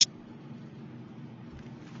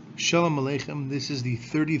Shalom Aleichem. This is the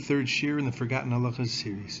 33rd shir in the Forgotten Halachas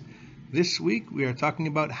series. This week we are talking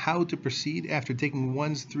about how to proceed after taking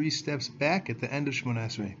one's 3 steps back at the end of Shemona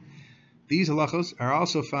Esrei. These halachos are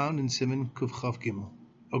also found in Siman Kuf Chav Gimel.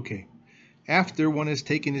 Okay. After one has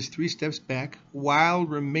taken his 3 steps back, while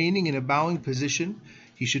remaining in a bowing position,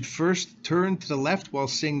 he should first turn to the left while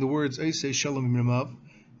saying the words Eisei Shalom Imramav,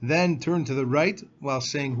 then turn to the right while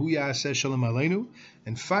saying Hu Ya'aseh Shalom Aleinu,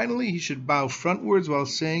 and finally he should bow frontwards while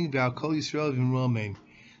saying V'al Kol Yisrael V'imru Amen.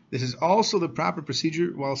 This is also the proper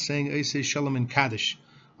procedure while saying Eisei Shalom in Kaddish.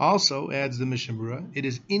 Also, adds the Mishnah Berurah, it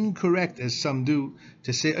is incorrect, as some do,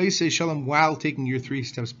 to say Eisei Shalom while taking your 3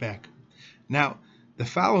 steps back. Now, the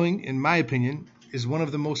following, in my opinion, is one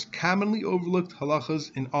of the most commonly overlooked halachas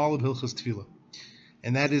in all of Hilchos Tefillah.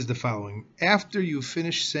 And that is the following. After you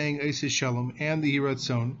finish saying Eisei Shalom and the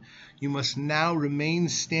Hiratzon, you must now remain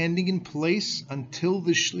standing in place until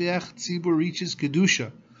the Shliach Tzibur reaches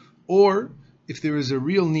Kedusha, or, if there is a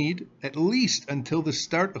real need, at least until the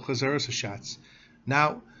start of Chazaras HaShatz.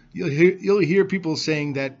 Now, you'll hear people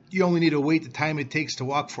saying that you only need to wait the time it takes to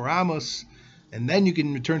walk 4 amos, and then you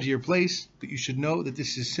can return to your place, but you should know that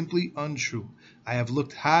this is simply untrue. I have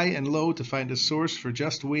looked high and low to find a source for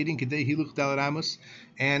just waiting Kedei Hiluch Dalet Amos,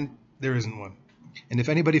 and there isn't one. And if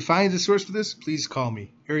anybody finds a source for this, please call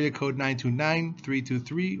me. Area code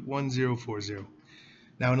 929-323-1040.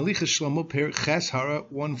 Now in Elichas Shlomo, Perek Ches Hara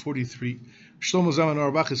 143, Shlomo Zalman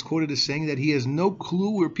Auerbach is quoted as saying that he has no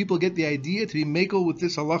clue where people get the idea to be mekel with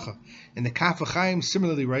this halacha. And the Kaf HaChaim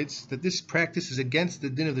similarly writes that this practice is against the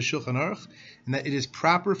din of the Shulchan Aruch, and that it is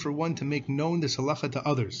proper for one to make known this halacha to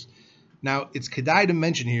others. Now, it's kedai to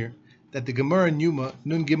mention here that the Gemara in Yuma,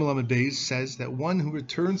 Nun Gimel Amud Beis, says that one who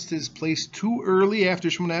returns to his place too early after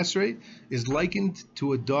Shemona Esrei is likened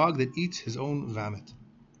to a dog that eats his own vomit.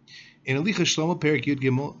 In Elichas Shlomo, Perek Yud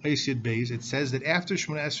Gimel, Eis Yud Beis, it says that after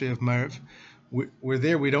Shemona Esrei of Maariv, where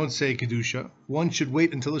there we don't say Kedusha, one should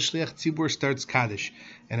wait until the Shliach Tzibur starts Kaddish,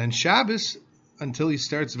 and on Shabbos until he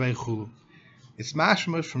starts Vaychulu. It's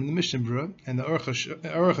mashma from the Mishnah Berurah, and the Aruch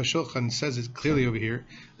HaShulchan says it clearly over here,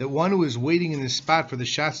 that one who is waiting in this spot for the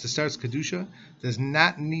shots to start Kedusha does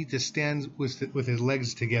not need to stand with his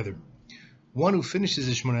legs together. One who finishes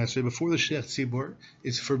his Shemona Esrei before the Shliach Tzibur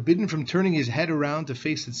is forbidden from turning his head around to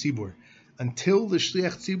face the Tzibur until the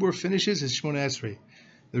Shliach Tzibur finishes his Shemona Esrei.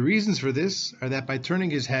 The reasons for this are that by turning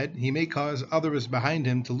his head, he may cause others behind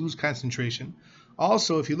him to lose concentration.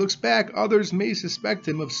 Also, if he looks back, others may suspect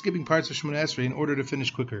him of skipping parts of Shemona Esrei in order to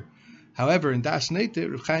finish quicker. However, in Das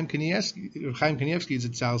Neite, Rav Chaim Kanievsky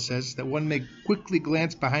Zitzal says that one may quickly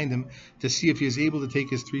glance behind him to see if he is able to take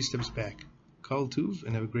his 3 steps back. Kol Tuv,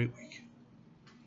 and have a great week.